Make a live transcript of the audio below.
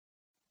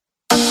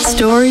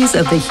Stories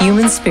of the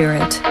human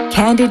spirit,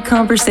 candid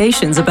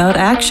conversations about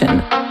action,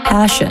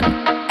 passion,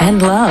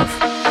 and love.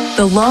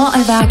 The Law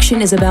of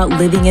Action is about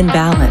living in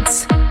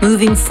balance,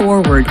 moving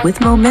forward with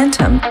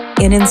momentum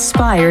in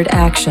inspired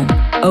action,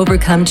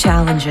 overcome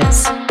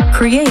challenges,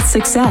 create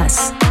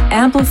success,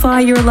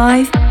 amplify your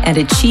life, and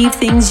achieve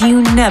things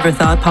you never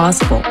thought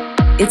possible.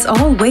 It's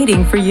all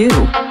waiting for you.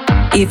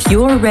 If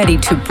you're ready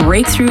to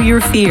break through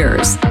your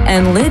fears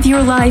and live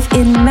your life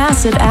in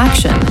massive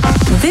action,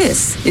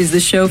 this is the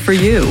show for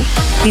you.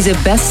 He's a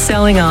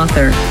best-selling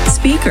author,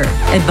 speaker,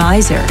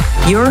 advisor,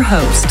 your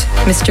host,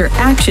 Mr.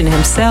 Action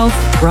himself,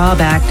 Rob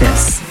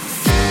Actis.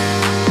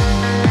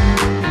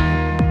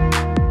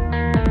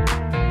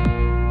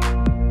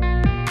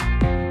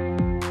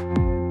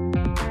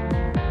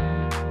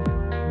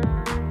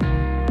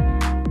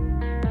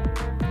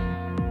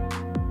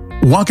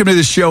 Welcome to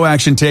the show,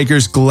 Action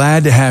Takers.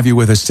 Glad to have you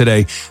with us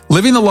today.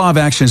 Living the Law of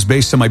Action is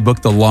based on my book,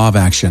 The Law of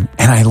Action,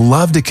 and I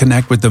love to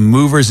connect with the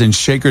movers and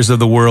shakers of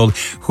the world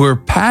who are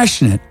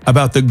passionate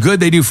about the good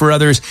they do for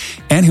others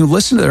and who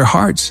listen to their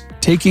hearts,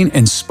 taking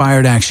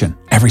inspired action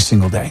every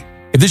single day.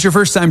 If this is your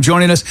first time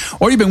joining us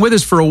or you've been with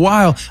us for a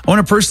while, I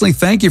want to personally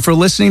thank you for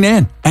listening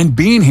in and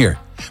being here.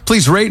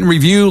 Please rate and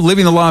review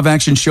Living the Law of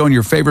Action show on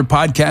your favorite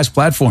podcast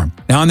platform.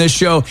 Now on this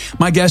show,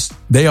 my guests,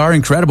 they are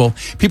incredible.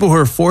 People who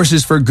are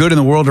forces for good in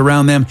the world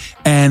around them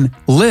and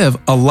live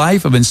a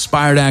life of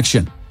inspired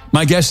action.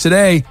 My guest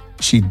today,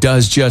 she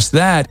does just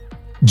that.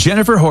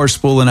 Jennifer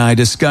Horspool and I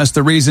discuss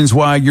the reasons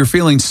why you're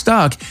feeling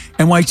stuck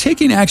and why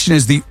taking action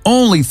is the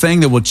only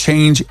thing that will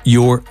change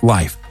your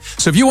life.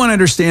 So if you want to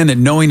understand that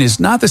knowing is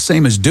not the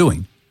same as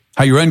doing,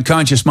 how your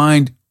unconscious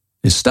mind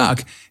is stuck,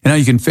 and how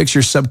you can fix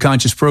your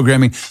subconscious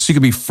programming so you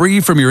can be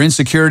free from your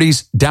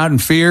insecurities, doubt, and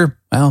fear,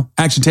 well,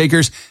 Action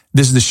Takers,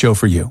 this is the show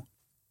for you.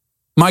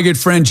 My good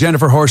friend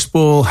Jennifer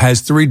Horspool has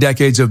 3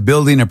 decades of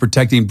building and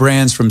protecting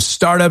brands from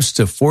startups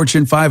to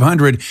Fortune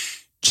 500.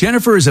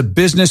 Jennifer is a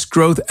business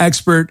growth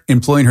expert,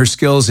 employing her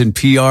skills in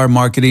PR,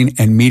 marketing,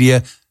 and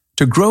media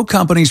to grow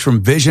companies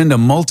from vision to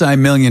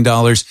multi-million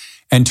dollars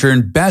and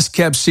turn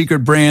best-kept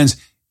secret brands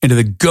into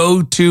the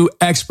go-to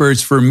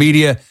experts for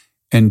media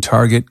and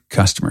target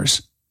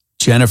customers.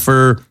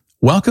 Jennifer,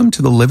 welcome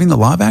to the Living the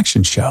Law of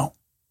Action show.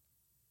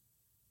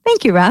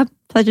 Thank you, Rob.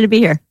 Pleasure to be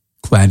here.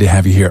 Glad to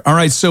have you here. All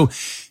right. So,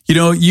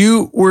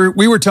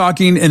 we were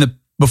talking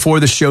before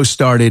the show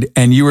started,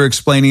 and you were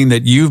explaining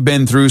that you've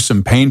been through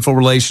some painful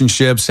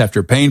relationships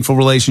after painful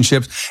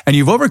relationships, and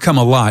you've overcome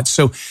a lot.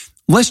 So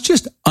let's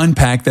just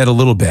unpack that a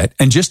little bit,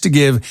 and just to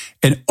give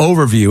an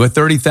overview, a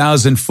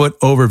 30,000-foot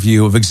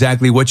overview of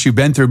exactly what you've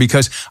been through,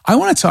 because I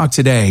want to talk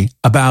today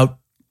about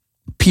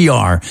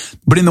PR,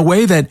 but in the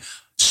way that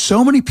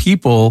so many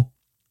people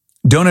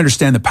don't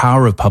understand the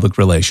power of public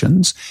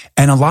relations.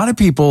 And a lot of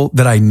people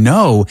that I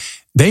know,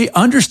 they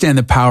understand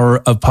the power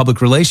of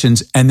public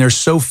relations, and they're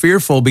so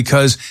fearful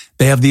because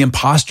they have the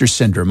imposter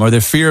syndrome or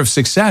the fear of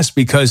success,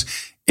 because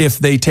if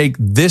they take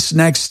this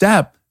next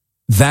step,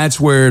 that's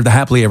where the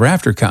happily ever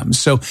after comes.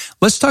 So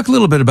let's talk a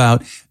little bit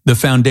about the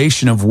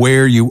foundation of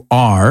where you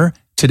are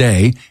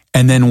today,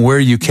 and then where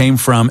you came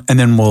from, and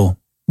then we'll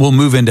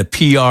move into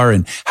PR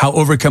and how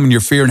overcoming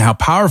your fear and how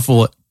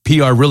powerful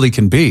PR really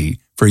can be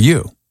for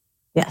you.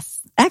 Yes.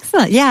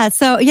 Excellent. Yeah.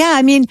 So,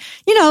 I mean,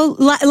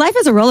 life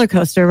is a roller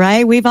coaster,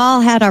 right? We've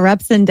all had our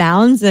ups and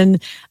downs, and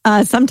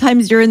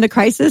sometimes you're in the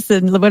crisis,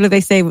 and what do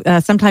they say?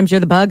 Sometimes you're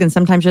the bug and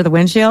sometimes you're the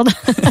windshield.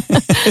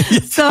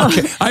 So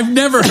okay. I've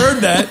never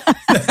heard that.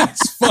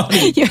 That's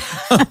funny. Yeah.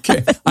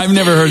 Okay. I've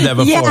never heard that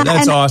before. Yeah,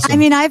 that's awesome. I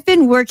mean, I've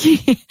been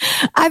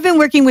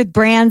working with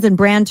brands and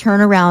brand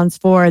turnarounds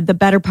for the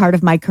better part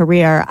of my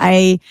career.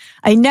 I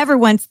never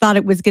once thought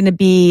it was going to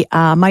be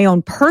my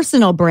own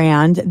personal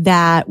brand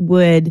that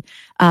would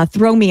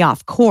throw me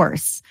off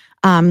course.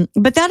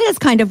 But that is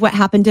kind of what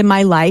happened in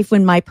my life,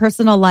 when my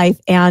personal life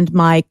and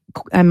my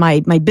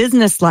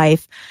business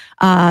life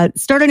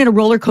started in a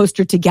roller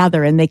coaster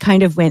together, and they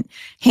kind of went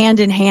hand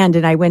in hand,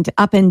 and I went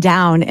up and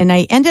down, and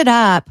I ended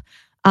up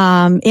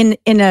in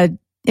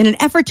an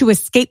effort to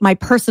escape my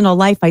personal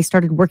life, I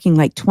started working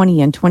like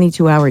 20 and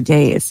 22-hour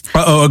days.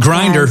 A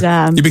grinder.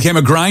 And, you became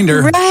a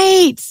grinder.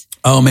 Right.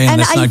 Oh, man,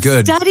 that's not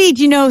good. I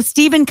studied,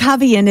 Stephen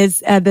Covey and his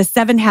The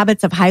 7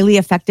 Habits of Highly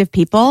Effective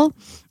People.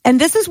 And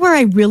this is where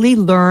I really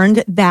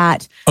learned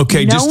that.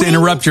 Okay, just to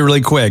interrupt you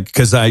really quick,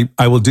 because I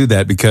will do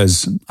that,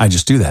 because I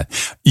just do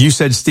that. You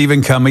said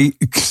Stephen Covey,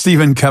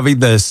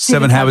 The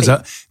 7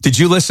 Habits. Did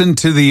you listen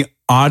to the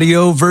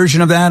audio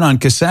version of that on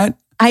cassette?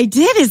 I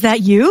did. Is that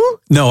you?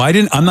 No, I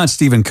didn't. I'm not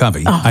Stephen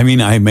Covey. Oh. I mean,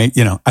 I think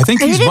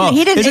he's bald.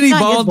 Isn't he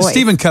bald?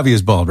 Stephen Covey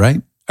is bald,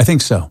 right? I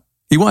think so.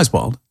 He was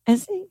bald.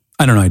 Is he?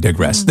 I don't know. I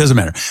digress. Doesn't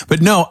matter.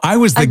 But no, I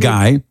was the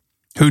guy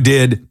who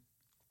did.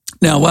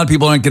 Now, a lot of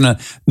people aren't going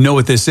to know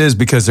what this is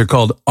because they're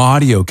called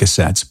audio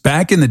cassettes.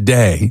 Back in the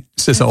day,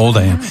 this is how old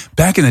I am.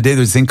 Back in the day,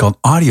 there was a thing called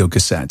audio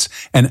cassettes.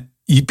 And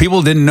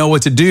people didn't know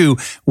what to do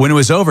when it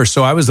was over.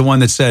 So I was the one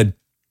that said,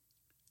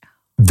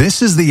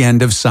 this is the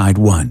end of side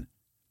 1.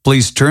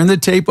 Please turn the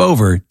tape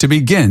over to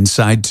begin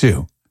side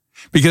 2.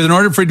 Because in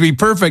order for it to be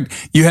perfect,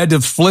 you had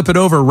to flip it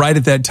over right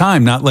at that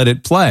time, not let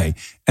it play.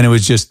 And it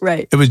was just,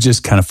 It was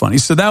just kind of funny.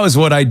 So that was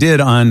what I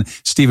did on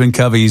Stephen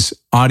Covey's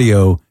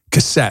audio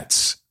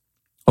cassettes.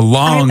 A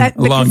long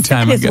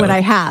time ago. Is what I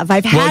have.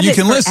 I've had. Well, you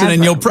can listen,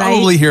 and you'll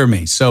probably hear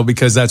me. So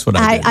because that's what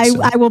I did.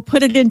 I will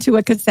put it into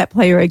a cassette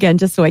player again,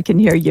 just so I can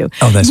hear you.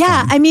 Oh, that's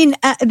funny. I mean,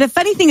 the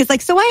funny thing is,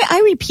 like, so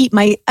I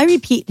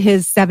repeat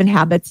his 7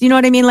 habits. You know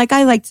what I mean? Like,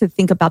 I like to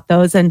think about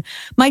those. And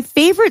my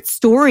favorite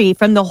story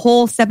from the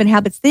whole 7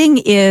 habits thing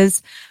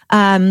is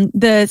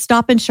the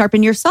stop and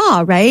sharpen your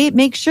saw. Right?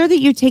 Make sure that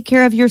you take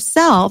care of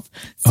yourself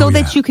so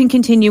that you can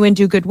continue and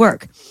do good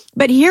work.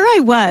 But here I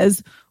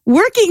was,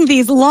 working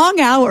these long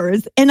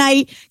hours, and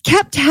I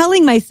kept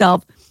telling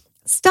myself,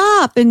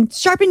 stop and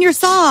sharpen your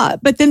saw.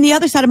 But then the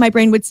other side of my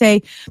brain would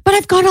say, but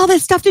I've got all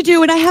this stuff to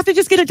do and I have to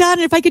just get it done.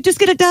 And if I could just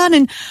get it done,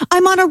 and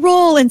I'm on a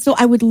roll. And so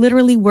I would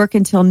literally work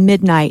until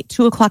midnight,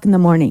 2:00 in the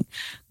morning,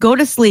 go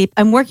to sleep.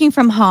 I'm working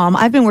from home.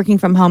 I've been working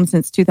from home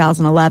since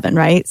 2011,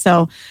 right?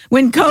 So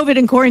when COVID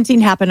and quarantine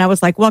happened, I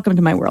was like, welcome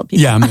to my world,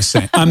 people. Yeah,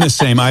 I'm the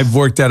same. I've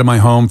worked out of my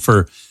home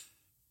for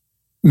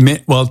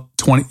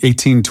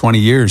 20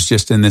 years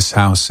just in this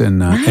house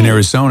in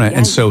Arizona. Yeah,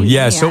 and so,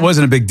 so it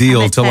wasn't a big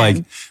deal to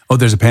like,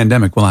 there's a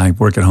pandemic. Well, I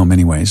work at home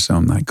anyway, so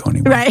I'm not going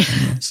anywhere. Right.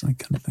 It's like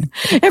kind of thing.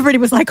 Everybody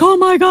was like, oh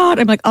my God.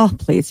 I'm like, oh,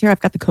 please. Here, I've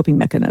got the coping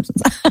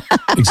mechanisms.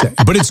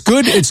 Exactly. But it's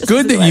good. It's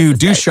good that you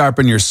do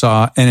sharpen your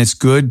saw, and it's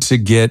good to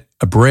get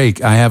a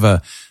break. I have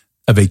a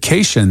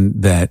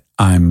vacation that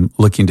I'm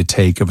looking to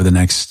take over the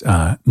next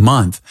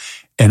month.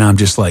 And I'm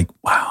just like,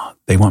 wow,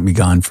 they want me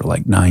gone for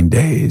like 9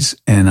 days.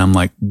 And I'm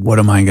like, what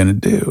am I going to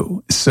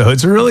do? So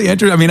it's really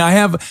interesting. I mean, I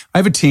have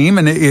a team,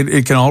 and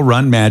it can all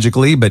run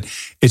magically, but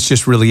it's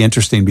just really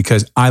interesting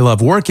because I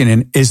love working.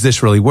 And is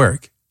this really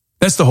work?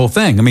 That's the whole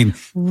thing. I mean,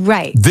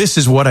 this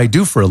is what I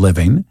do for a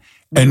living,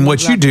 and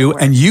what you do,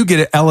 and you get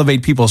to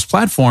elevate people's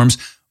platforms.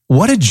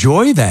 What a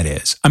joy that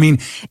is. I mean,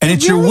 and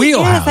it's your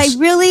wheelhouse. I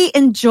really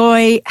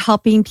enjoy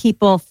helping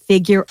people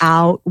figure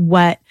out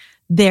what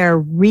their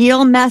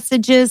real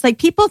messages. Like,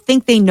 people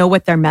think they know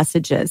what their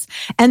message is.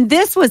 And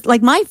this was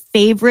like my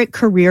favorite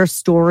career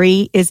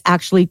story is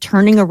actually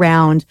turning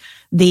around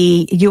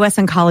the US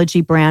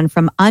Oncology brand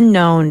from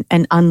unknown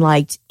and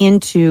unliked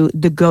into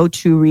the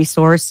go-to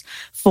resource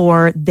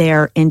for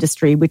their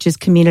industry, which is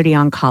community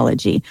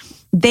oncology.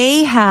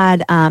 They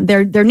had,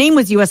 their name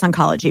was US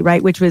Oncology,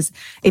 right? Which was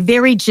a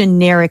very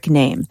generic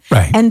name.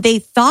 Right. And they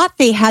thought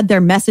they had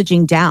their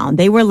messaging down.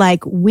 They were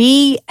like,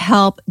 we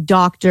help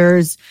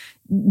doctors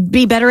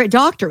be better at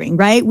doctoring,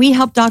 right? We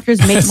help doctors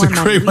make more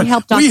money. We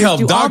help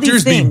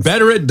doctors be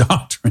better at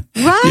doctoring.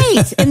 Right.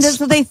 Yes. And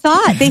so they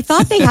thought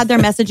they had their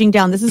messaging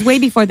down. This is way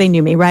before they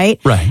knew me, right?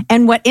 Right.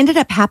 And what ended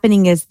up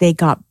happening is they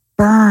got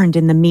burned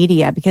in the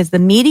media because the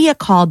media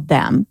called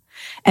them,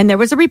 and there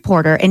was a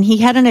reporter, and he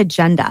had an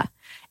agenda.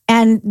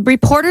 And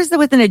reporters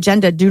with an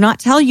agenda do not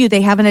tell you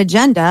they have an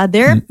agenda.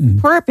 Their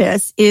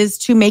purpose is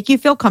to make you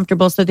feel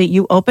comfortable so that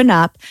you open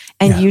up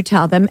and you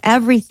tell them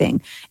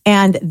everything.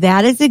 And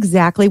that is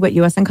exactly what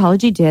US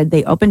Oncology did.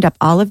 They opened up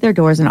all of their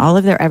doors and all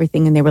of their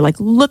everything. And they were like,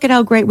 look at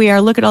how great we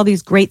are. Look at all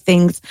these great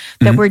things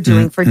that we're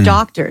doing for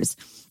doctors.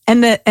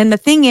 And the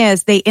thing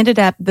is,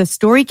 the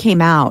story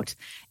came out,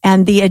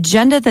 and the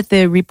agenda that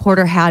the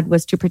reporter had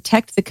was to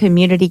protect the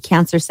community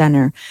cancer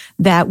center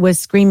that was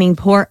screaming,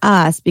 poor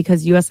us,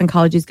 because US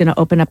Oncology is going to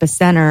open up a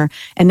center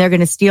and they're going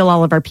to steal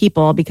all of our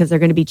people because they're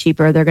going to be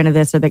cheaper. They're going to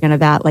this or they're going to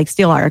that, like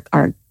steal our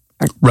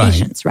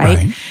patients,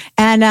 right?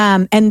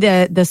 And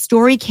the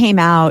story came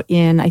out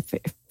in, I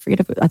think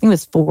it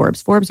was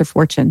Forbes or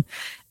Fortune.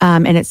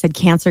 And it said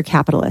cancer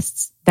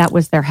capitalists. That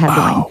was their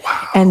headline.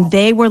 Wow. And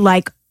they were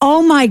like,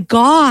 oh my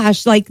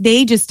gosh, like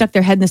they just stuck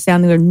their head in the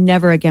sand. They were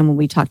never again when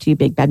we talk to you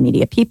big bad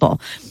media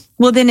people.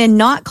 Well, then in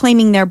not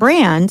claiming their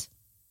brand,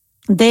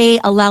 they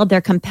allowed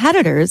their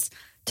competitors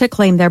to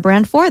claim their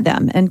brand for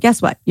them. And guess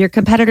what? Your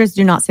competitors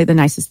do not say the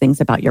nicest things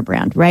about your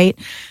brand, right?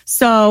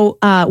 So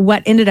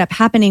what ended up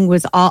happening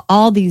was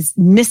all these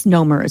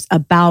misnomers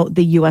about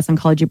the US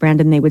Oncology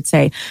brand. And they would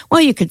say,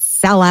 well, you could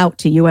sell out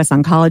to US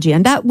Oncology.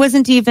 And that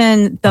wasn't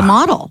even the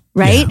model,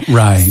 right? Yeah,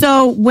 right.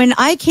 So when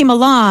I came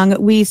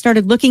along, we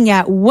started looking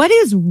at what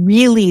is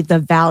really the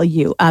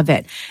value of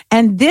it.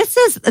 And this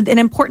is an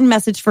important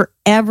message for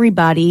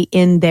everybody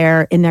in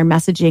their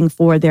messaging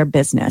for their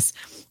business.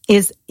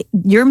 Is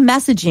your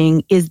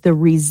messaging is the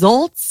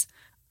results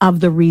of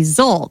the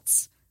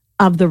results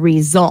of the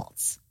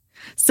results.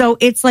 So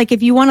it's like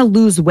if you want to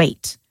lose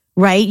weight,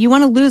 right? You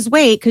want to lose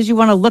weight because you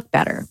want to look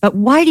better. But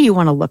why do you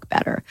want to look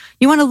better?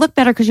 You want to look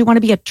better because you want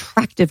to be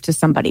attractive to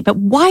somebody. But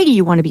why do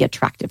you want to be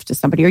attractive to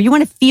somebody? Or you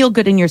want to feel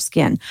good in your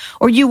skin?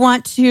 Or you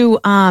want to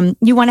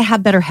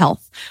have better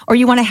health? Or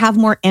you want to have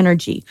more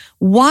energy?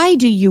 Why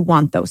do you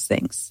want those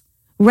things?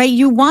 Right?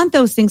 You want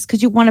those things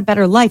because you want a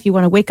better life. You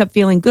want to wake up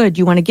feeling good.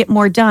 You want to get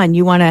more done.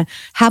 You want to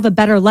have a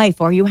better life,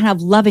 or you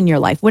have love in your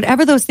life.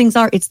 Whatever those things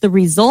are, it's the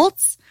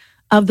results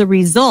of the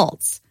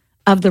results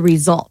of the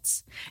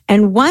results.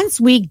 And once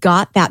we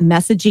got that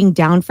messaging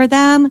down for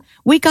them,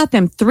 we got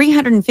them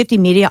 350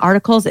 media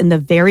articles in the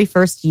very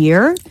first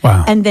year.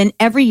 Wow. And then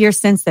every year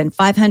since then,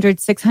 500,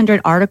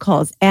 600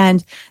 articles.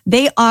 And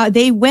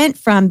they went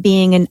from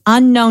being an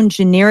unknown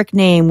generic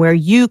name where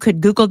you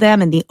could Google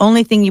them and the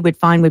only thing you would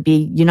find would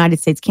be United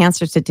States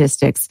cancer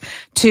statistics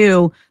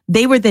to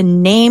they were the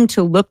name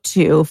to look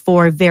to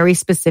for very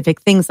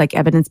specific things like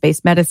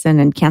evidence-based medicine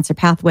and cancer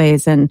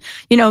pathways and,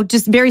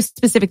 just very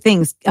specific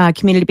things,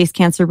 community-based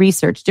cancer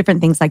research,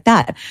 different things like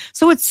that.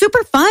 So it's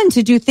super fun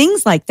to do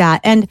things like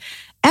that. And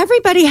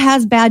everybody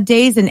has bad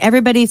days and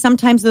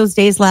sometimes those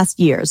days last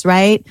years,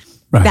 right?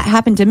 That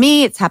happened to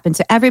me. It's happened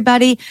to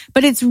everybody.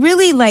 But it's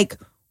really like,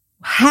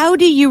 how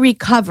do you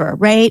recover,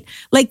 right?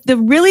 Like the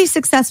really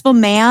successful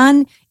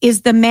man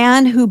is the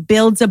man who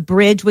builds a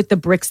bridge with the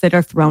bricks that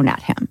are thrown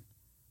at him.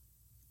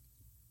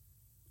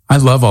 I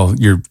love all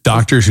your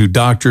doctors who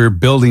doctor,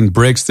 building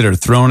bricks that are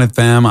thrown at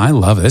them. I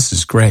love it. This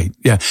is great.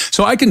 Yeah.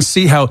 So I can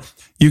see how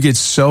you get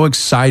so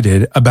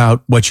excited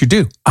about what you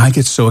do. I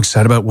get so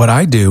excited about what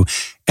I do.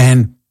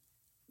 And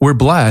we're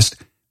blessed.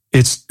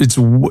 It's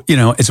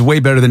way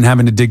better than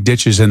having to dig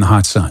ditches in the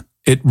hot sun.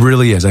 It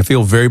really is. I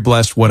feel very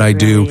blessed what I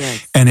do.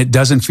 And it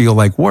doesn't feel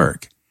like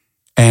work.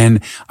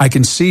 And I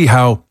can see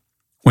how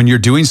when you're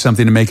doing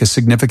something to make a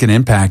significant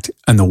impact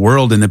in the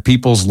world and the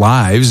people's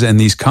lives and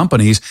these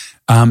companies,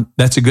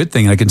 that's a good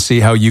thing. I can see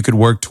how you could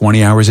work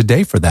 20 hours a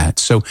day for that.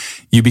 So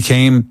you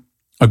became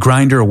a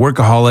grinder, a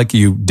workaholic.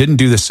 You didn't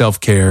do the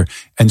self-care.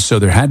 And so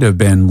there had to have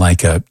been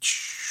like a...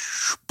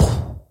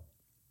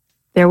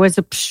 There was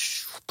a...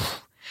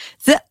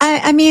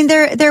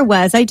 There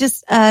was. I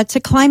just, to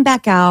climb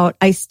back out,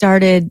 I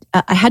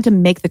had to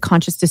make the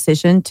conscious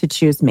decision to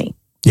choose me.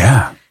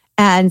 Yeah.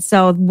 And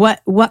so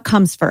what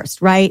comes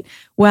first, right?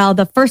 Well,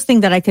 the first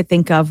thing that I could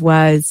think of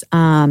was,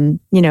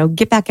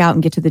 get back out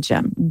and get to the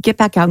gym, get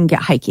back out and get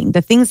hiking,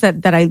 the things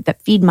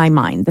that feed my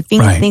mind, the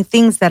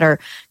things that are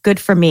good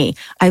for me.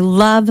 I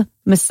love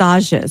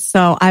massages.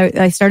 So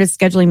I started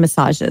scheduling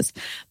massages,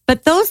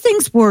 but those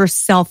things were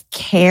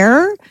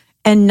self-care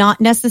and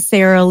not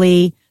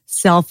necessarily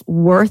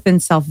self-worth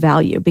and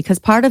self-value, because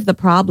part of the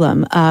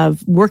problem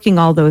of working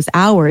all those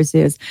hours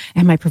is,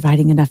 am I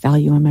providing enough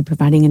value? Am I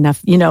providing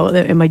enough?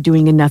 Am I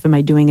doing enough? Am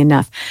I doing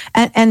enough?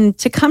 And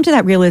to come to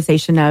that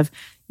realization of,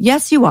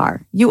 yes, you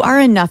are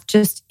enough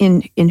just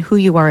in who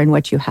you are and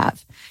what you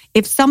have.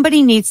 If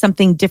somebody needs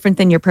something different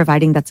than you're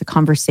providing, that's a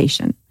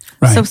conversation.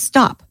 Right. So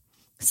stop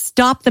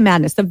the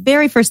madness. The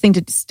very first thing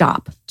to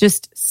stop,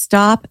 just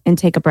stop and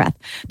take a breath.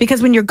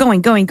 Because when you're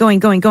going,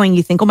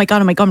 you think, oh my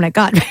God,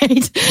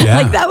 right?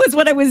 Yeah. Like that was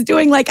what I was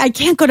doing. Like, I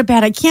can't go to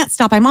bed. I can't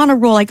stop. I'm on a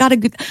roll. I gotta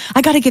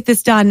get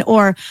this done.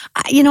 Or,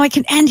 I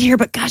can end here,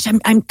 but gosh,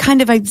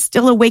 I'm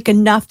still awake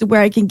enough to where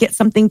I can get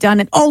something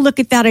done. And oh, look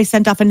at that. I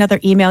sent off another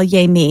email.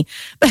 Yay, me.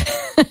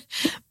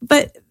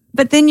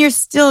 But then you're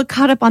still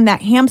caught up on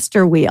that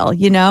hamster wheel,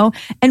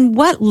 And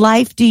what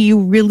life do you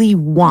really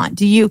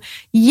want?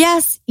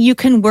 Yes, you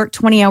can work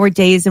 20-hour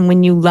days and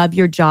when you love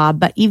your job,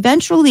 but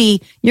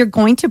eventually you're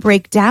going to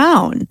break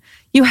down.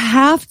 You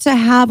have to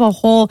have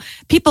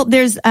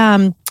there's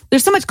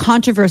so much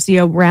controversy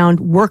around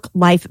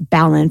work-life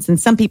balance. And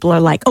some people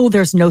are like, oh,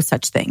 there's no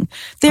such thing.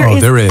 There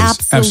is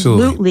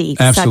absolutely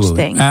such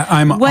thing.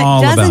 I'm all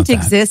about that. What doesn't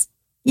exist.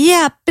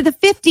 Yeah, but the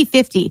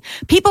 50-50.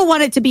 People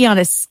want it to be on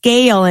a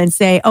scale and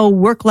say, oh,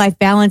 work-life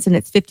balance and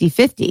it's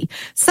 50-50.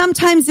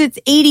 Sometimes it's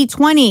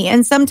 80-20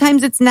 and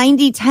sometimes it's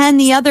 90-10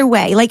 the other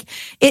way. Like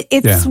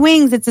it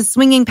swings. It's a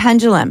swinging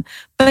pendulum.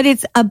 But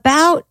it's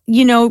about,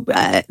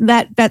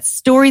 that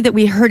story that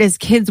we heard as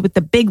kids with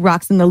the big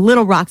rocks and the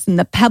little rocks and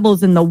the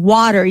pebbles and the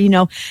water,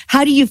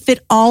 how do you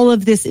fit all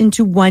of this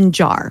into one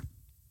jar?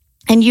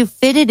 And you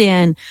fit it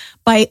in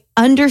by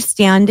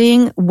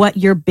understanding what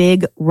your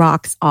big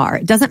rocks are.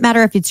 It doesn't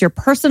matter if it's your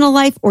personal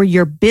life or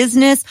your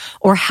business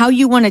or how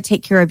you want to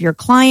take care of your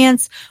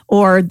clients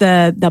or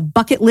the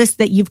bucket list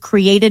that you've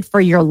created for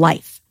your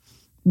life.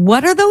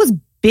 What are those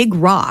big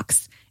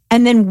rocks?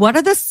 And then what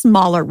are the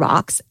smaller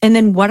rocks? And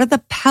then what are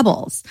the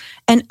pebbles?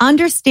 And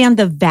understand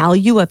the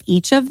value of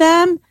each of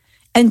them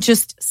and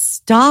just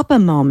stop a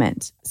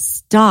moment.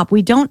 Stop.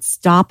 We don't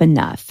stop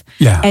enough.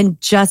 Yeah.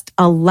 And just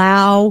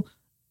allow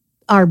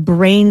our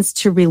brains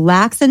to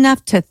relax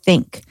enough to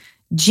think.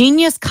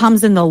 Genius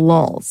comes in the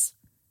lulls.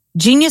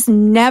 Genius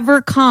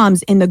never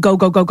comes in the go.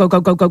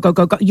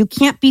 You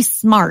can't be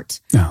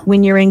smart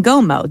when you're in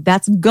go mode.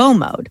 That's go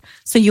mode.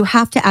 So you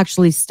have to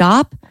actually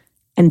stop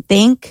and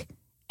think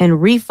and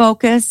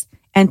refocus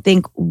and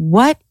think,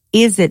 what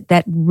is it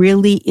that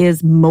really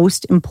is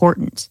most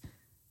important?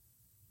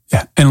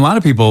 Yeah. And a lot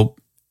of people,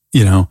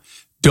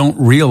 don't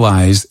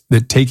realize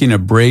that taking a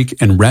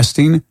break and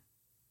resting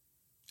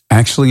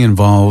actually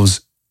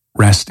involves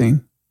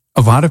resting.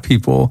 A lot of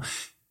people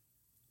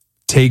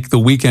take the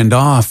weekend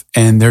off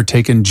and they're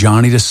taking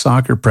Johnny to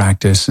soccer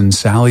practice and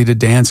Sally to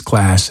dance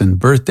class and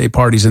birthday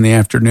parties in the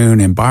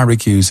afternoon and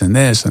barbecues and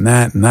this and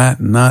that and that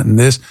and that and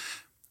this.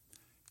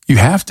 You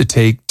have to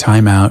take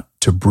time out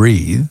to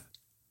breathe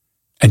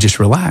and just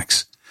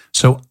relax.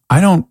 So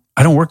I don't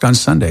don't work on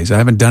Sundays. I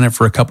haven't done it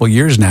for a couple of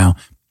years now.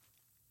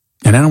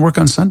 And I don't work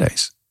on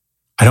Sundays.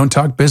 I don't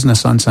talk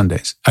business on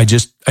Sundays. I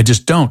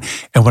just don't.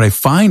 And what I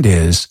find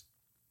is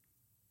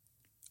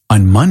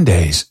on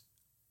Mondays,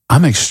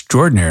 I'm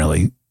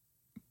extraordinarily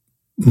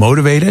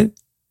motivated,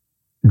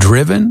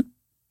 driven,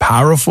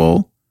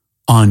 powerful,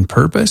 on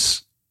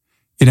purpose.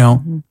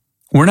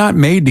 We're not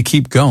made to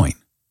keep going.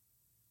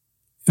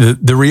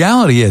 The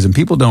reality is, and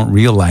people don't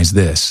realize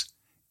this,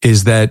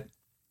 is that,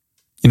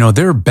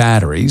 there are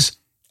batteries,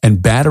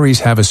 and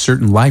batteries have a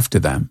certain life to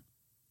them.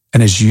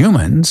 And as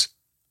humans,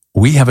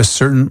 we have a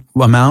certain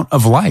amount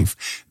of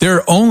life. There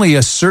are only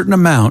a certain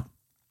amount.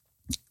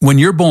 When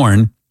you're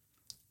born,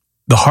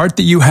 the heart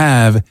that you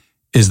have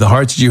is the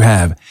heart that you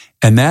have.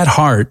 And that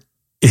heart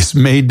is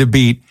made to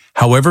beat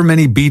however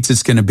many beats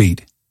it's going to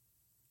beat.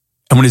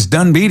 And when it's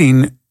done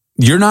beating,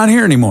 you're not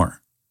here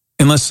anymore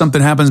unless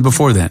something happens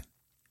before then.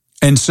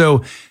 And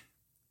so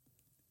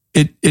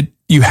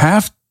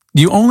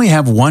you only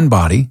have one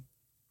body,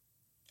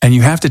 and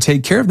you have to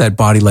take care of that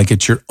body like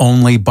it's your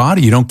only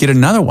body. You don't get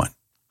another one.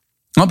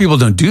 A lot of people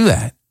don't do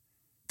that.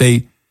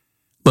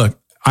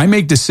 I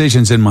make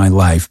decisions in my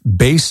life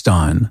based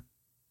on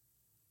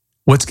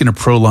what's going to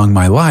prolong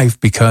my life,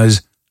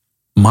 because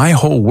my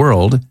whole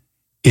world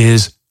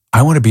is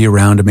I want to be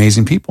around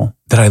amazing people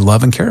that I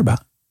love and care about.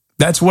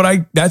 That's what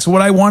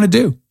I want to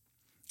do.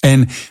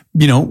 And,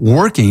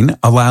 working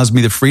allows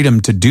me the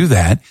freedom to do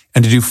that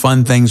and to do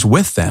fun things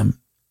with them.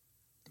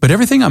 But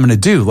everything I'm going to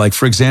do, like,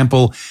 for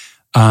example,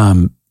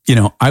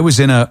 I was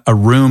in a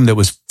room that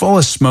was full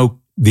of smoke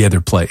the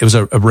other place. It was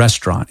a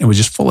restaurant. It was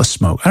just full of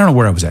smoke. I don't know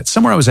where I was at.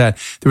 Somewhere I was at,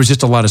 there was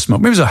just a lot of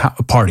smoke. Maybe it was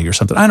a party or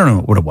something. I don't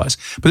know what it was.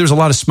 But there was a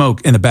lot of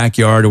smoke in the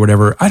backyard or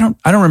whatever. I don't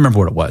remember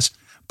what it was.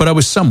 But I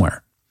was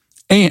somewhere.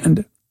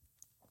 And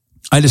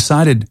I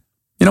decided,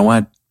 you know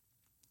what?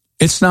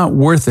 It's not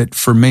worth it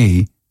for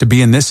me to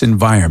be in this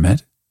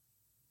environment.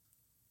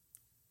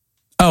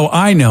 Oh,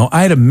 I know.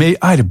 I had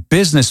a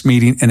business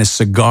meeting in a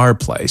cigar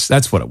place.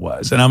 That's what it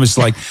was. And I was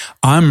like,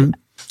 I'm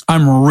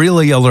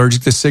really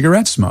allergic to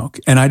cigarette smoke.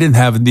 And I didn't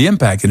have the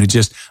impact. And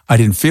I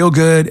didn't feel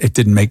good. It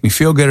didn't make me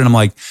feel good. And I'm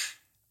like,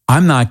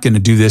 I'm not going to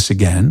do this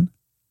again,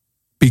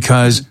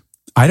 because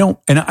I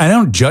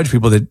don't judge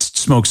people that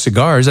smoke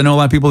cigars. I know a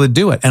lot of people that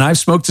do it. And I've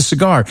smoked a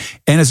cigar,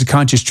 and it's a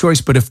conscious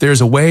choice. But if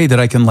there's a way that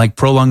I can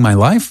prolong my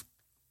life,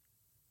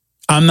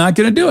 I'm not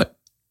going to do it,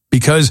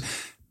 because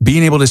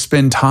being able to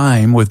spend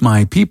time with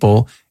my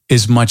people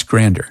is much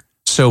grander.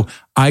 So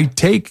I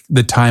take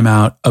the time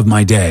out of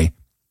my day.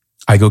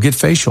 I go get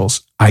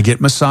facials. I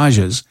get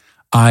massages.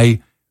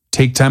 I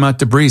take time out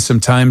to breathe.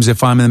 Sometimes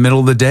if I'm in the middle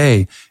of the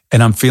day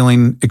and I'm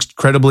feeling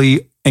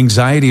incredibly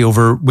anxiety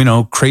over,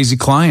 crazy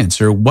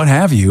clients or what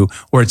have you,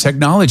 or a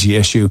technology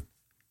issue,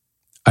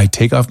 I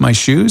take off my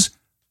shoes.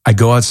 I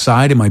go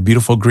outside in my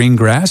beautiful green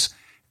grass,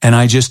 and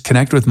I just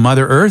connect with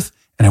Mother Earth,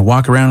 and I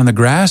walk around in the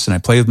grass, and I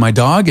play with my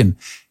dog, and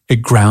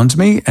it grounds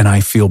me, and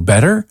I feel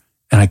better,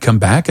 and I come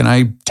back and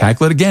I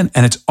tackle it again.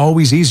 And it's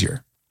always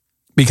easier,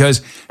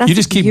 because you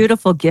just keep... That's a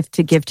beautiful gift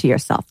to give to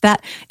yourself.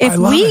 That if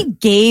we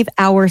gave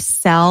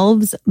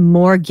ourselves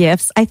more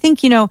gifts, I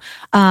think, a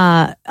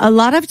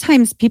lot of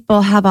times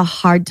people have a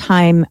hard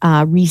time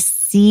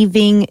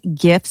receiving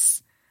gifts,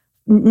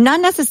 not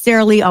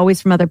necessarily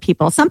always from other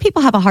people. Some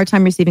people have a hard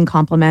time receiving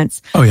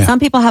compliments. Oh, yeah. Some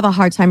people have a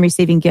hard time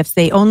receiving gifts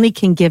they only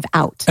can give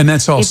out. And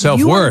that's all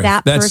self-worth.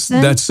 That's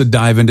the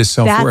dive into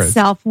self-worth. That's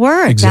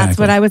self-worth. Exactly. That's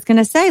what I was going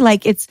to say.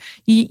 It's,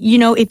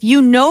 if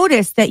you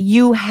notice that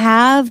you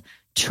have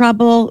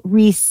trouble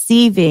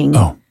receiving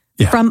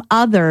from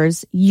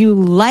others,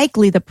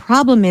 the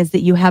problem is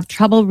that you have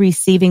trouble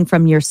receiving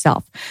from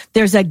yourself.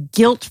 There's a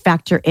guilt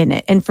factor in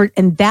it.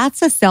 And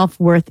that's a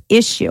self-worth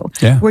issue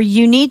where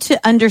you need to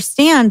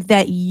understand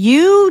that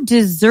you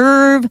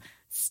deserve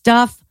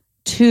stuff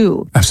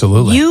too.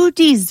 Absolutely. You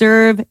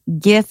deserve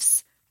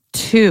gifts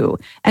too.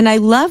 And I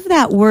love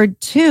that word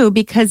too,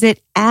 because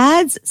it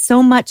adds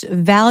so much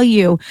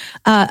value.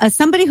 As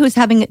somebody who's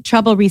having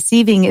trouble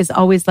receiving is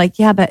always like,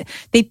 yeah, but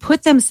they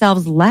put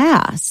themselves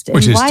last.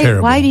 Which is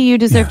terrible. Why do you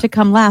deserve to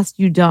come last?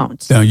 You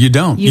don't. No, you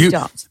don't. You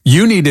don't.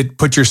 You need to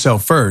put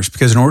yourself first,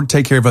 because in order to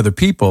take care of other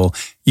people,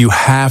 you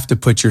have to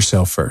put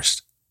yourself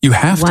first. You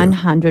have to.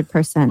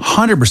 100%.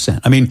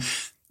 100%. I mean,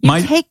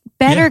 you take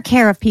better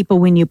care of people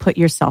when you put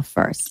yourself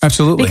first.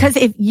 Absolutely. Because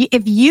if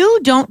you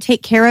don't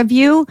take care of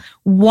you,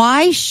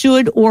 why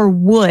should or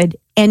would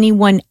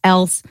anyone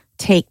else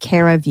take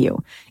care of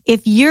you?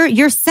 If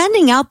you're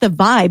sending out the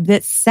vibe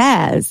that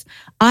says,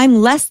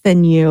 I'm less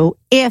than you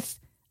if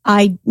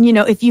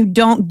you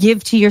don't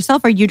give to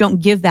yourself or you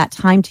don't give that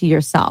time to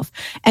yourself.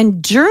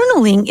 And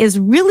journaling is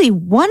really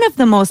one of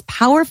the most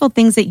powerful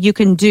things that you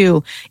can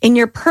do in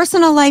your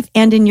personal life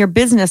and in your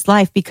business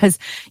life, because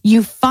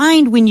you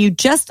find when you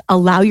just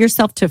allow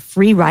yourself to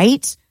free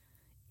write,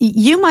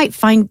 you might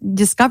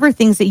discover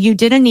things that you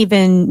didn't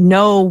even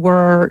know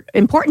were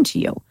important to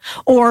you,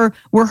 or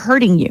were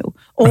hurting you,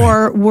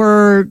 or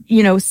were,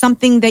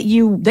 something that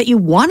you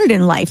wanted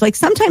in life. Like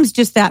sometimes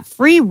just that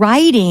free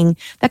writing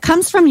that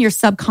comes from your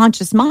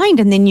subconscious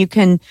mind, and then you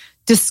can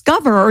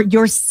discover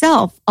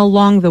yourself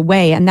along the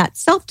way. And that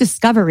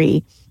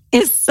self-discovery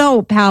is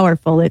so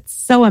powerful. It's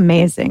so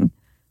amazing.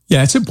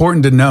 Yeah, it's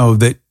important to know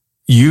that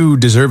you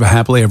deserve a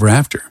happily ever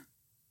after.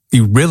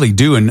 You really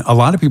do. And a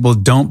lot of people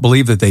don't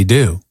believe that they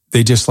do.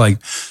 They just like,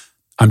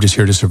 I'm just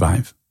here to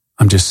survive.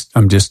 I'm just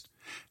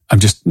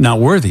not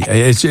worthy.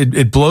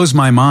 It blows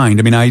my mind.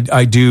 I mean,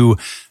 I do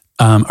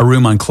a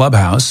room on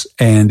Clubhouse,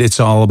 and it's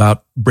all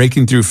about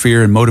breaking through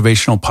fear and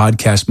motivational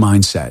podcast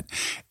mindset.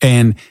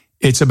 And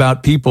it's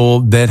about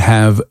people that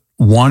have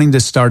wanting to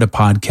start a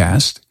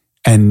podcast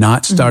and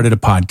not started a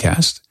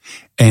podcast.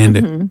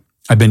 And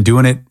I've been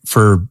doing it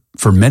for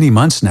many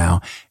months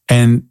now.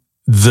 And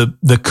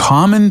the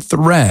common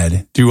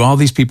thread through all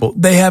these people,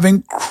 they have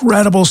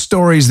incredible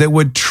stories that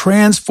would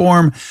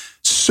transform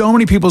so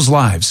many people's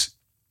lives.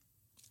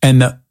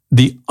 And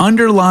the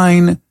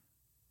underlying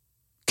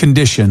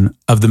condition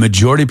of the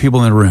majority of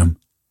people in the room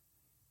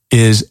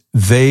is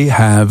they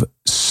have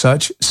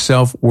such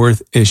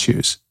self-worth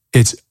issues.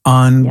 It's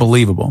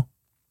unbelievable.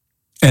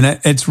 And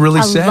it's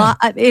really sad.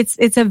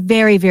 It's a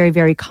very, very,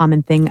 very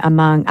common thing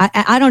among,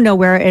 I don't know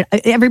where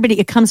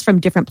it comes from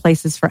different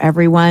places for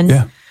everyone.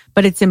 Yeah.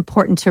 But it's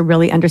important to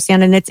really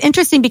understand. And it's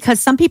interesting because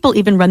some people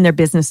even run their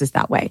businesses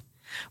that way,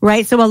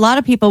 right? So a lot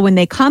of people, when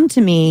they come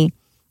to me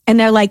and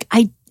they're like,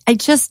 I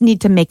just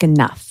need to make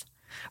enough,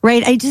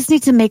 right? I just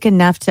need to make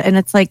enough and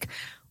it's like,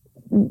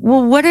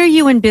 well, what are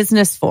you in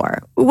business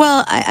for?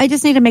 Well, I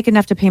just need to make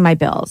enough to pay my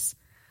bills.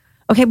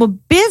 Okay, well,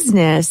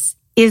 business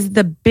is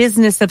the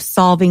business of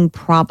solving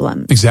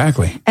problems.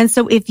 Exactly. And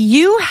so if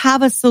you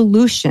have a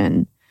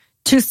solution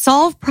to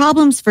solve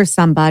problems for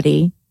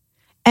somebody,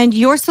 and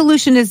your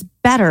solution is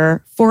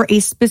better for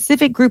a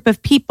specific group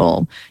of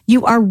people,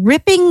 you are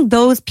ripping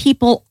those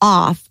people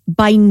off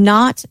by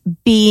not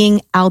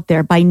being out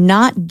there, by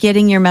not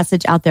getting your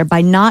message out there,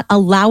 by not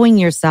allowing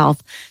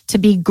yourself to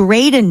be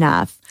great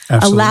enough,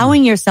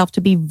 allowing yourself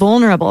to be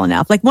vulnerable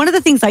enough. Like one of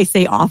the things I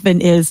say often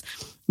is,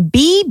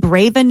 be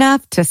brave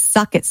enough to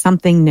suck at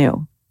something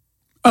new.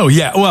 Oh,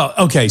 yeah. Well,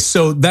 okay.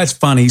 So that's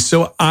funny.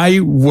 So I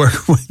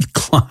work with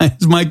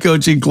clients, my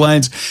coaching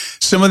clients.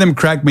 Some of them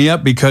crack me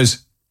up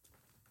because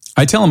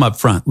I tell them up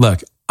front,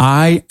 look,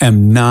 I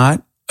am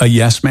not a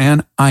yes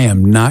man. I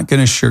am not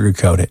going to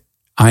sugarcoat it.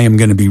 I am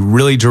going to be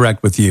really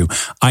direct with you.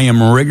 I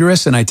am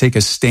rigorous and I take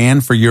a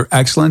stand for your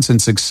excellence and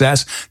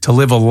success to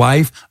live a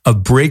life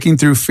of breaking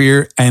through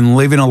fear and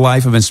living a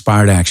life of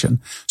inspired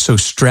action. So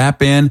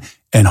strap in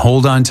and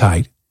hold on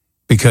tight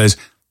because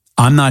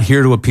I'm not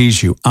here to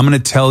appease you. I'm going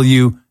to tell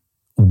you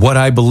what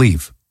I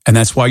believe. And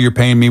that's why you're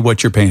paying me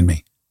what you're paying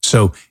me.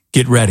 So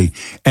get ready.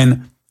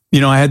 And,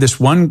 I had this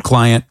one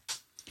client.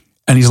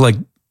 And he's like,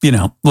 look, do you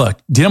know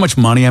how much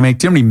money I make?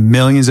 Do you know how many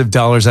millions of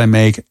dollars I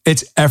make?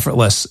 It's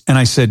effortless. And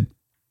I said,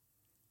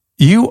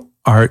 you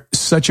are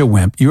such a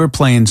wimp. You are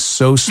playing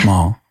so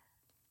small.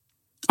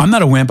 I'm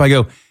not a wimp. I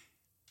go,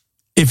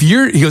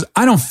 he goes,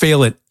 I don't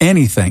fail at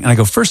anything. And I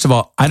go, first of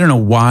all, I don't know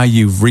why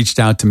you've reached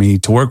out to me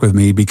to work with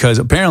me because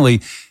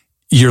apparently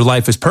your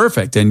life is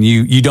perfect and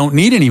you don't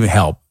need any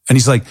help. And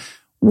he's like,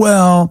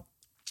 well,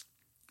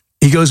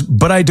 he goes,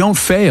 but I don't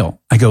fail.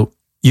 I go,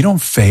 you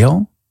don't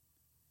fail?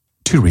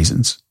 2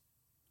 reasons.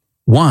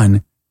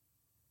 One,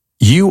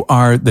 you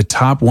are the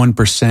top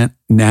 1%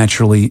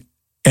 naturally.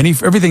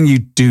 Everything you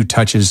do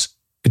touches,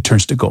 it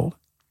turns to gold.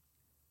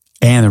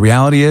 And the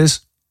reality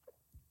is,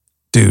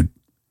 dude,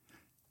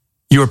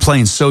 you are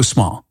playing so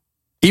small.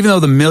 Even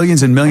though the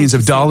millions and millions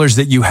of dollars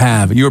that you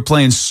have, you are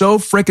playing so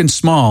freaking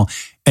small.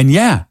 And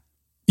yeah,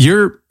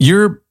 you're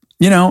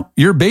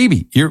a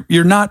baby.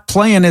 You're not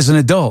playing as an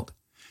adult.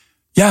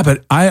 Yeah,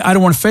 but I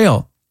don't want to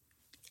fail.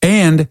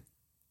 And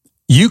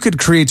you could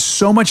create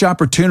so much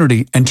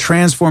opportunity and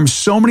transform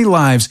so many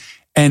lives.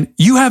 And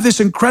you have this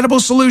incredible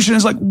solution.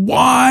 It's like,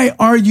 why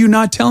are you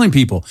not telling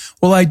people?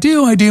 Well, I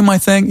do my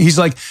thing. He's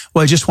like,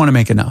 well, I just want to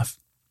make enough.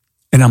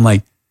 And I'm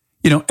like,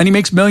 and he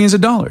makes millions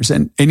of dollars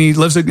and he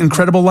lives an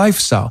incredible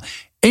lifestyle.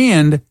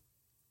 And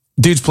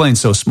dude's playing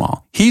so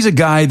small. He's a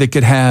guy that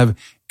could have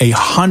a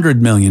 $100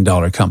 million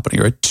company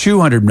or a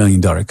 $200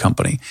 million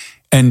company.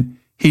 And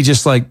he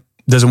just like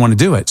doesn't want to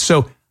do it.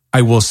 So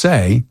I will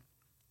say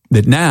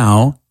that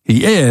now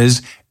he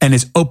is, and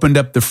it's opened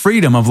up the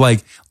freedom of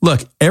like,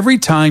 look, every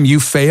time you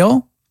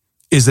fail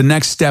is the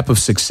next step of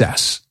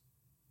success.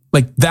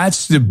 Like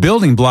that's the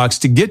building blocks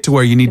to get to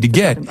where you need to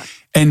get.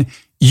 And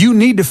you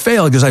need to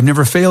fail because I've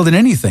never failed in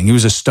anything. He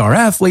was a star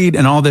athlete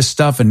and all this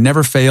stuff and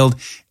never failed.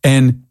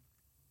 And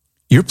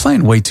you're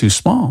playing way too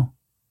small.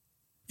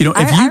 I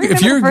remember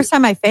the first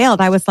time I failed,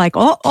 I was like,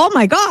 oh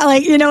my God.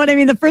 Like, you know what I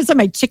mean? The first time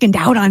I chickened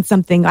out on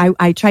something,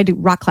 I tried to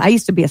rock climb. I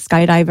used to be a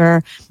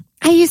skydiver.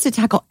 I used to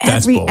tackle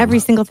every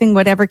single thing,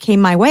 whatever came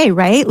my way,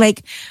 right?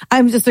 Like,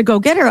 I'm just a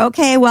go-getter.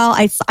 Okay, well,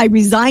 I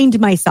resigned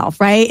myself,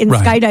 right? In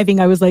skydiving,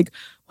 I was like,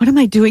 what am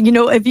I doing?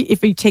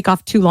 If you take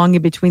off too long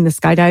in between the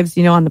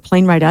skydives, on the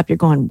plane ride up, you're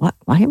going, what?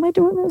 Why am I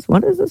doing this?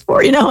 What is this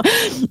for?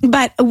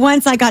 But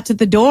once I got to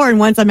the door and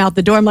once I'm out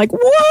the door, I'm like,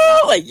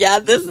 whoa, like, yeah,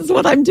 this is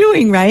what I'm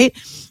doing, right?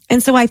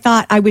 And so I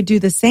thought I would do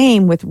the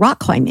same with rock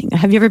climbing.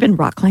 Have you ever been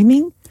rock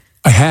climbing?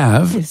 I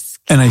have.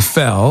 and I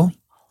fell,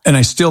 and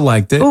I still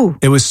liked it. Ooh.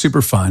 It was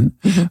super fun.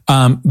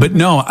 But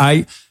no,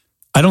 I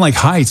don't like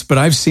heights, but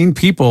I've seen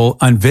people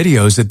on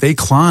videos that they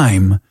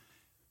climb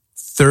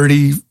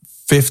 30,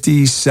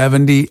 50,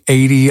 70,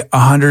 80,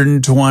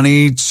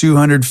 120,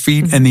 200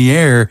 feet in the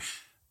air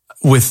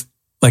with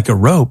like a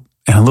rope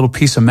and a little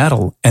piece of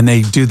metal. And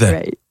they do the,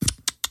 Right.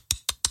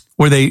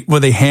 where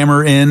they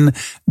hammer in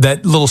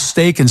that little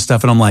stake and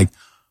stuff. And I'm like,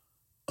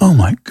 oh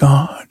my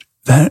God,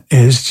 that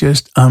is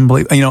just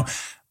unbelievable. You know,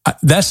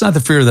 that's not the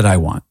fear that I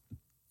want.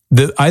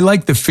 I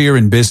like the fear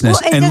in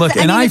business. Well, and look,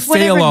 I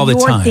fail all the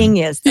time. Your thing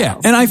is, though. Yeah,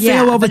 and I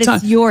fail all the time.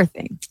 It's your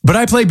thing. But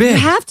I play big.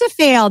 You have to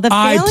fail. The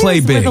failure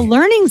is where the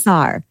learnings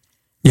are.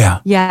 Yeah.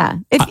 Yeah.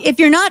 If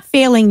you're not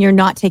failing, you're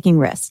not taking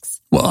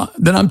risks. Well,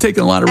 then I'm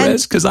taking a lot of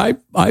risks because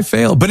I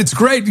fail. But it's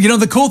great. You know,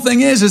 the cool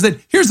thing is that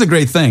here's the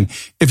great thing.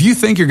 If you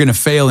think you're going to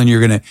fail and you're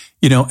going to,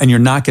 you know, and you're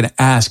not going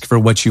to ask for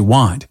what you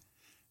want,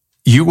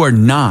 you are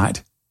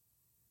not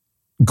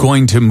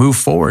going to move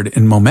forward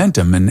in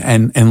momentum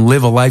and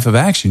live a life of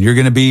action. You're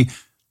going to be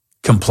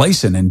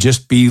complacent and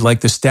just be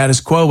like the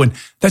status quo. And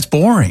that's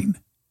boring.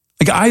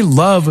 Like I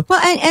love. Well,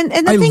 and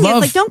the thing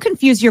is, like, don't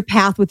confuse your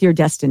path with your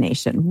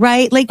destination,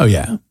 right? Like, oh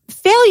yeah,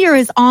 failure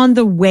is on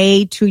the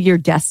way to your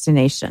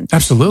destination.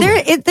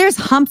 Absolutely. There's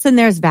humps and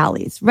there's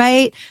valleys,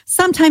 right?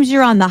 Sometimes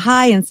you're on the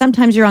high and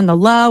sometimes you're on the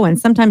low and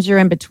sometimes you're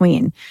in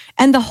between.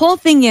 And the whole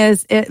thing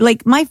is,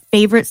 like, my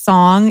favorite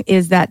song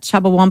is that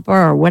Chubbawampa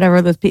or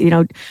whatever those people, you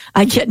know,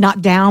 I get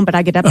knocked down, but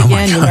I get up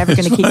again. You're never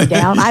going to keep me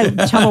down.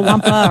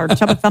 Chubbawampa or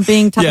Chubba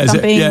thumping,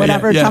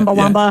 whatever,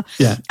 Chumbawamba.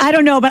 Yeah. I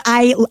don't know, but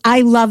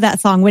I love that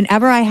song.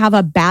 Whenever I have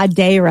a bad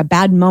day or a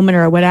bad moment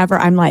or whatever,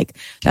 I'm like,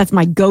 that's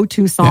my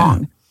go-to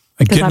song. Yeah.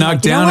 I get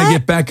knocked down, I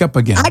get back up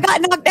again. I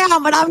got knocked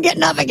down, but I'm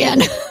getting up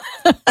again.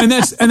 and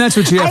that's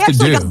what you have to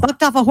do. I actually got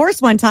bucked off a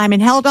horse one time and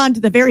held on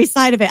to the very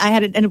side of it. I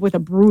had it end up with a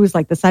bruise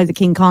like the size of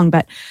King Kong,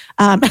 but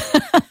you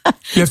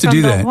have to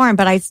do that. Horn,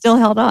 but I still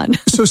held on.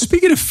 So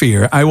speaking of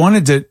fear, I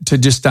wanted to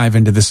just dive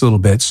into this a little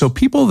bit. So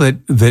people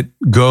that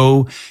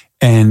go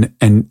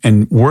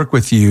and work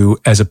with you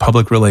as a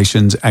public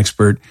relations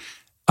expert,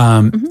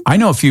 I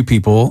know a few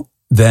people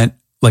that,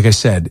 like I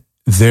said,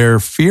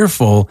 they're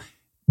fearful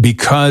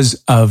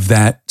because of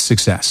that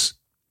success.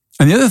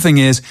 And the other thing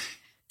is,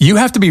 you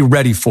have to be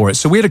ready for it.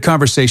 So we had a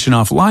conversation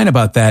offline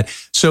about that.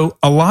 So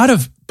a lot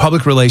of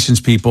public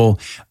relations people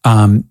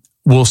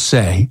will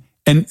say,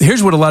 and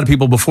here's what a lot of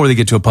people before they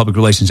get to a public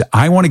relations,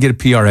 I want to get a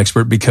PR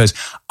expert because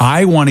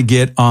I want to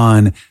get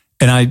on.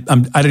 And I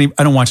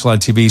don't watch a lot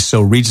of TV.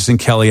 So Regis and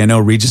Kelly, I know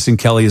Regis and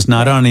Kelly is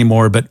not on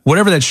anymore, but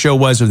whatever that show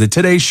was, or the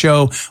Today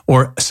Show,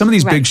 or some of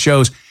these big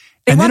shows,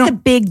 they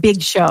want the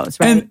big shows,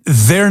 right? And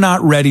they're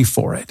not ready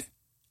for it.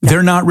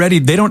 They're not ready.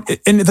 They don't.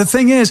 And the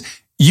thing is,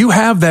 you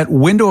have that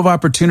window of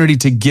opportunity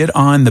to get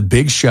on the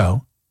big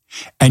show,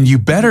 and you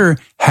better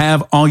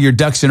have all your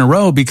ducks in a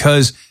row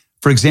because,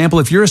 for example,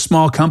 if you're a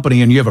small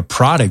company and you have a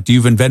product,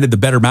 you've invented the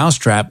better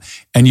mousetrap,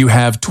 and you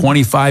have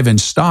 25 in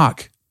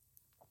stock,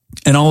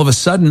 and all of a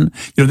sudden,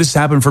 you know, this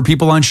happened for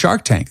people on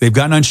Shark Tank. They've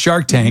gotten on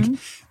Shark Tank.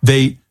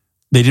 They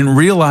didn't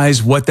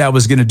realize what that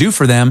was going to do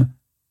for them,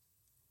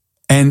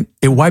 and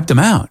it wiped them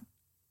out.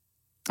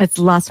 It's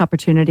lost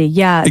opportunity.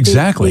 Yeah,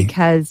 exactly.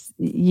 Because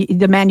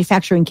the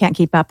manufacturing can't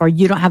keep up, or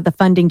you don't have the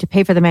funding to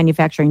pay for the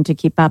manufacturing to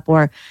keep up,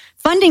 or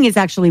funding is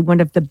actually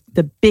one of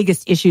the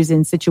biggest issues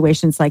in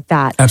situations like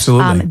that.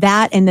 Absolutely.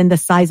 That, and then the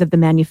size of the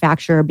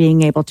manufacturer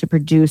being able to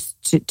produce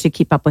to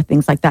keep up with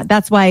things like that.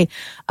 That's why,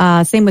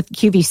 same with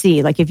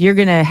QVC. Like if you're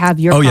going to have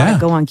your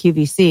product go on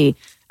QVC,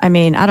 I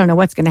mean, I don't know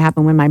what's going to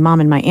happen when my mom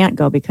and my aunt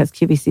go because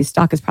QVC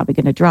stock is probably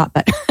going to drop.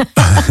 But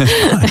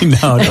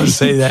no, don't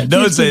say that.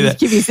 Don't say that.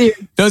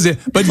 QVC. Don't say.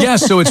 But yeah,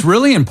 so it's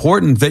really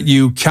important that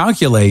you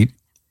calculate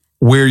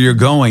where you're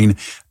going.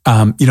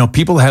 You know,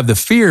 people have the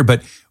fear,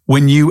 but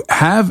when you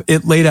have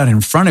it laid out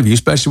in front of you,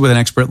 especially with an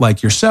expert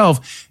like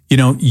yourself, you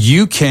know,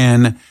 you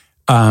can.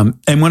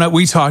 And when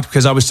we talked,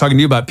 because I was talking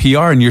to you about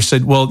PR, and you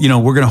said, "Well, you know,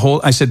 we're going to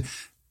hold." I said,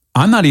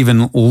 "I'm not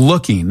even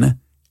looking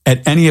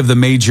at any of the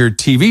major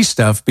TV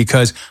stuff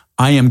because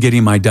I am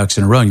getting my ducks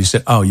in a row." And you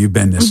said, "Oh, you've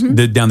been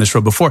down this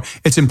road before."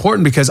 It's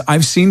important because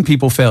I've seen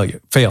people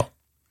fail.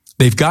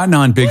 They've gotten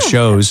on big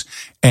shows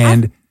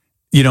and,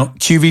 you know,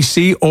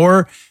 QVC,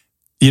 or,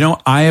 you know,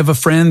 I have a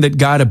friend that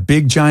got a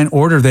big giant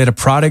order. They had a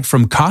product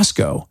from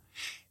Costco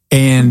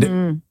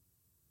and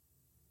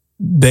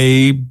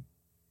they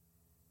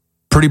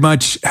pretty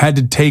much had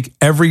to take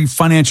every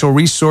financial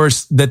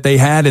resource that they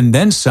had and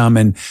then some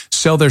and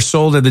sell their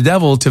soul to the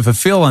devil to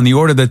fulfill on the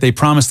order that they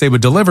promised they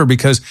would deliver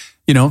because,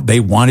 you know, they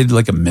wanted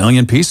like 1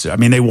 million pieces. I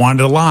mean, they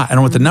wanted a lot. I don't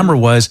know what the number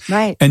was.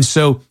 Right. And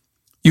so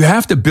you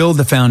have to build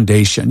the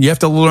foundation. You have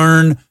to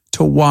learn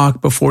to walk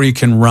before you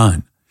can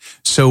run.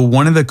 So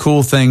one of the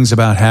cool things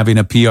about having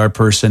a PR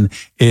person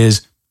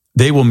is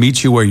they will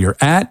meet you where you're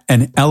at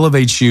and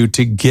elevate you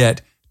to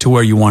get to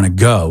where you want to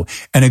go.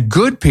 And a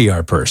good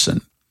PR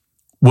person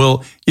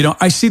will, you know,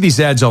 I see these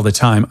ads all the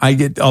time. I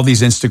get all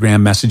these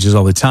Instagram messages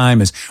all the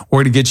time as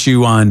we're going to get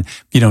you on,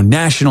 you know,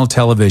 national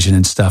television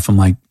and stuff. I'm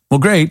like, Well,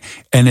 great.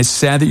 And it's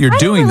sad that you're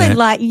doing really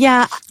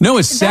that. No,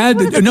 it's sad.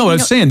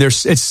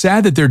 It's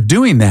sad that they're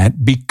doing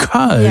that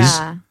because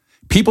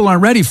people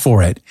aren't ready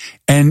for it.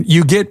 And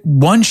you get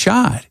one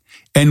shot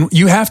and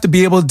you have to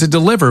be able to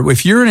deliver.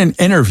 If you're in an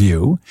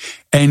interview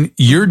and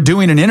you're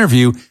doing an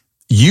interview,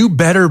 you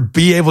better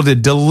be able to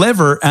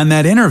deliver on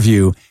that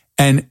interview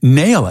and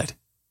nail it.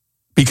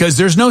 Because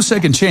there's no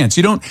second chance.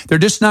 They're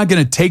just not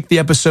going to take the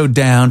episode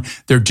down.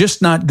 They're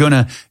just not going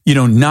to,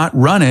 not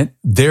run it.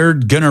 They're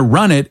going to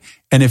run it.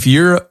 And if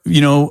you're,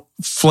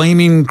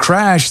 flaming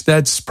crash,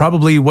 that's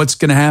probably what's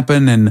going to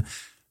happen, and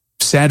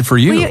sad for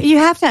you. Well, you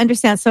have to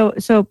understand.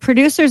 So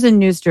producers and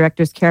news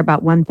directors care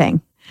about one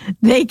thing.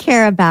 They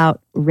care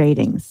about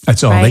ratings.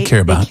 That's all they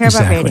care about. They care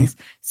about ratings.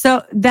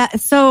 So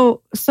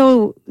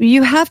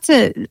you have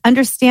to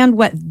understand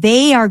what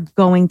they are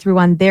going through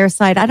on their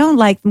side. I don't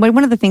like,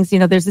 one of the things,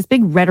 there's this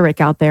big rhetoric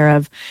out there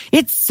of,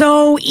 it's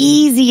so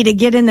easy to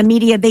get in the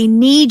media. They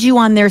need you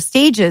on their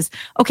stages.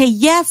 Okay,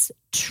 yes,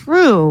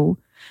 true.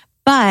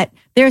 But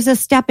there's a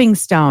stepping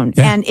stone.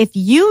 Yeah. And if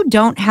you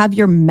don't have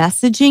your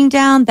messaging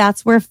down,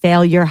 that's where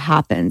failure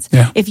happens.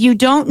 Yeah. If you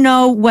don't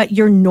know what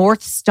your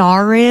North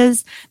Star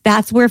is,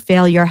 that's where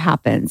failure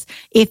happens.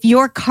 If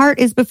your cart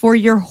is before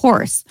your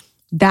horse,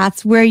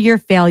 that's where your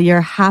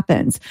failure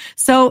happens.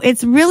 So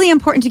it's really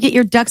important to get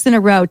your ducks in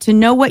a row, to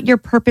know what your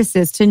purpose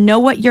is, to know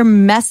what your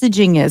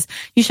messaging is.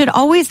 You should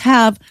always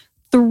have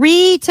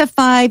 3 to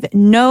 5,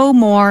 no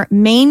more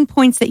main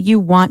points that you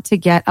want to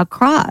get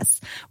across,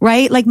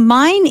 right? Like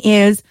mine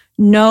is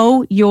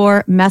know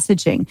your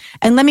messaging.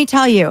 And let me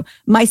tell you,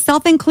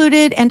 myself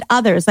included and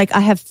others, like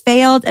I have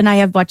failed and I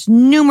have watched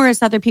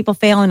numerous other people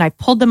fail and I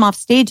pulled them off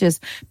stages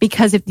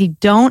because if you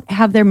don't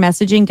have their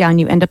messaging down,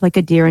 you end up like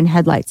a deer in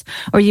headlights,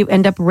 or you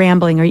end up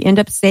rambling, or you end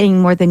up saying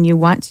more than you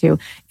want to.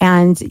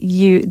 And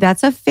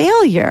that's a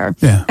failure.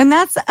 Yeah. And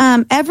that's,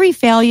 every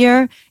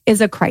failure is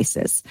a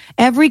crisis.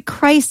 Every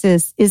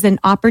crisis is an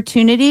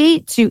opportunity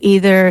to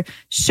either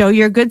show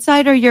your good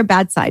side or your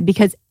bad side,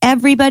 because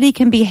everybody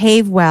can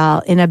behave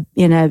well in a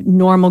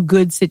normal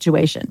good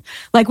situation.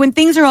 Like when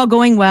things are all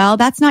going well,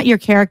 that's not your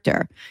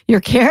character.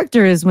 Your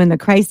character is when the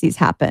crises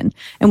happen.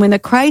 And when the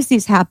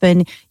crises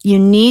happen, you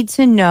need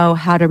to know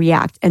how to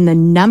react. And the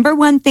number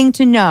one thing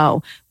to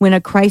know when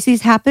a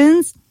crisis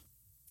happens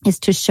is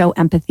to show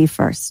empathy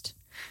first.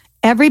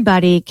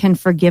 Everybody can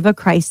forgive a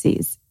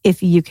crisis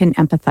if you can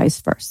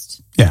empathize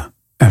first. Yeah,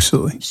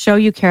 absolutely. Show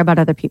you care about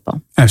other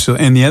people.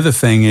 Absolutely. And the other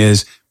thing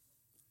is,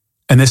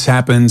 and this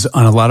happens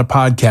on a lot of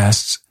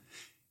podcasts,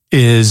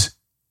 is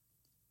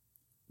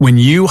when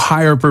you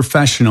hire a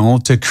professional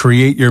to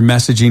create your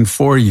messaging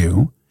for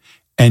you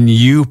and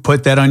you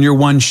put that on your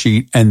one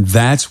sheet and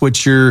that's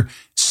what you're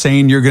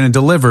saying you're going to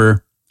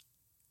deliver,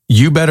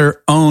 you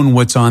better own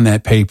what's on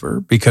that paper.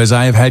 Because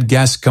I have had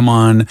guests come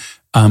on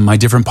my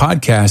different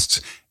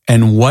podcasts,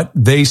 and what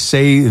they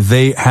say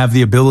they have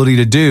the ability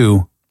to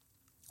do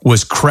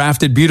was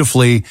crafted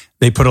beautifully.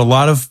 They put a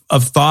lot of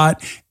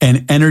thought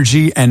and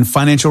energy and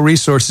financial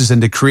resources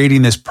into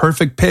creating this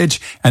perfect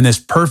pitch and this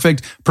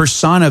perfect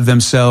persona of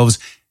themselves,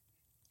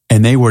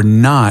 and they were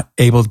not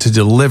able to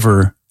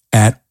deliver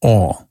at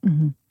all.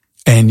 Mm-hmm.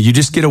 And you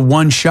just get a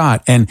one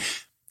shot. And,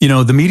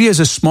 the media is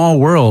a small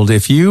world.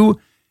 If you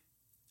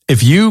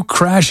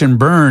crash and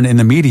burn in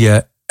the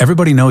media,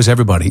 everybody knows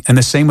everybody. And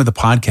the same with the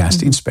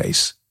podcasting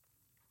space.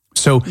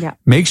 So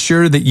make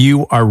sure that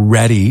you are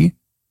ready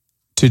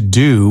to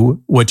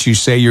do what you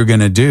say you're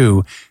going to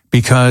do,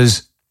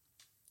 because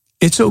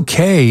it's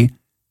okay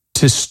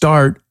to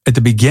start at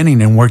the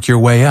beginning and work your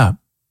way up.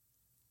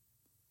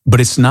 But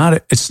it's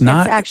not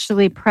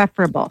actually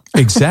preferable.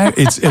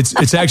 Exactly.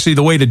 It's actually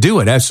the way to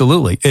do it.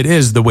 Absolutely. It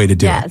is the way to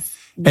do it.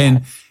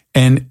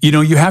 And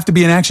you have to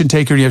be an action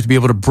taker. You have to be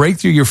able to break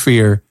through your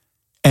fear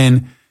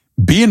and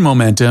be in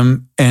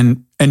momentum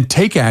and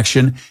take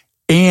action.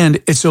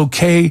 And it's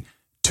okay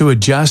to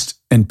adjust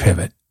and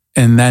pivot.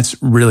 And that's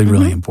really,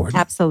 really important.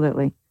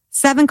 Absolutely.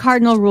 7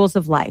 cardinal rules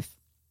of life.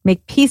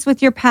 Make peace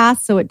with your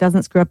past so it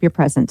doesn't screw up your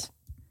present.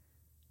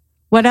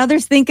 What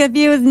others think of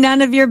you is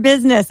none of your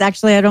business.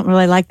 Actually, I don't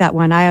really like that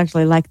one. I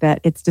actually like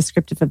that it's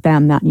descriptive of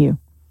them, not you.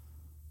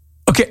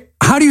 Okay.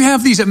 How do you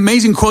have these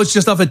amazing quotes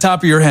just off the top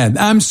of your head?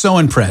 I'm so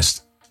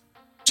impressed.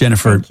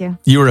 Jennifer, thank you.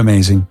 You are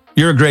amazing.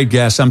 You're a great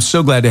guest. I'm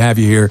so glad to have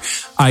you here.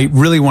 I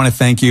really want to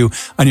thank you.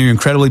 I know you're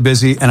incredibly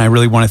busy, and I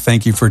really want to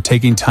thank you for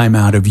taking time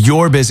out of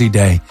your busy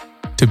day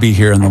to be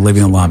here on the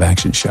Living the Law of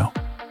Action show.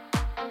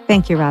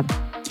 Thank you, Rob.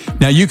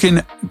 Now, you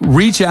can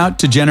reach out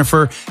to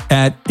Jennifer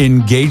at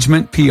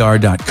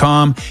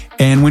engagementpr.com.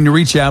 And when you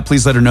reach out,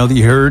 please let her know that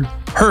you heard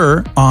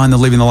her on the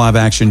Living the Law of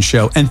Action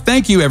show. And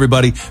thank you,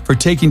 everybody, for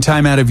taking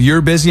time out of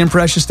your busy and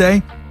precious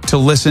day to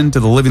listen to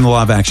the Living the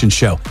Law of Action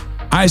show.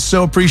 I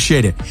so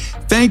appreciate it.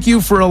 Thank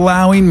you for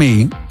allowing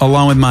me,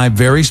 along with my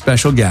very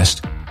special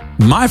guest,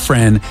 my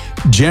friend,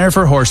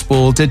 Jennifer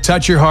Horspool, to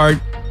touch your heart,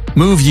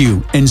 move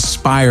you,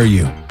 inspire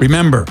you.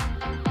 Remember,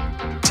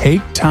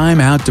 take time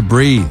out to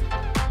breathe.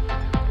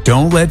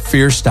 Don't let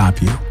fear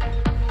stop you.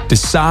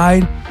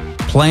 Decide,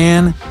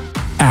 plan,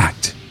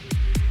 act.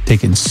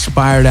 Take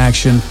inspired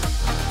action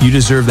You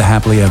deserve the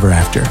happily ever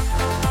after.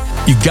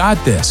 You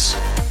got this.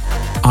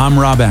 I'm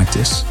Rob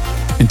Actis.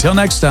 Until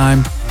next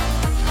time.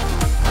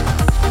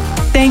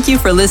 Thank you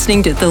for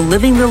listening to the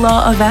Living the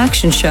Law of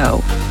Action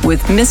show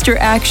with Mr.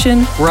 Action,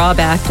 Rob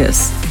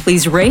Actis.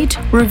 Please rate,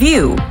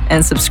 review,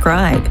 and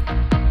subscribe.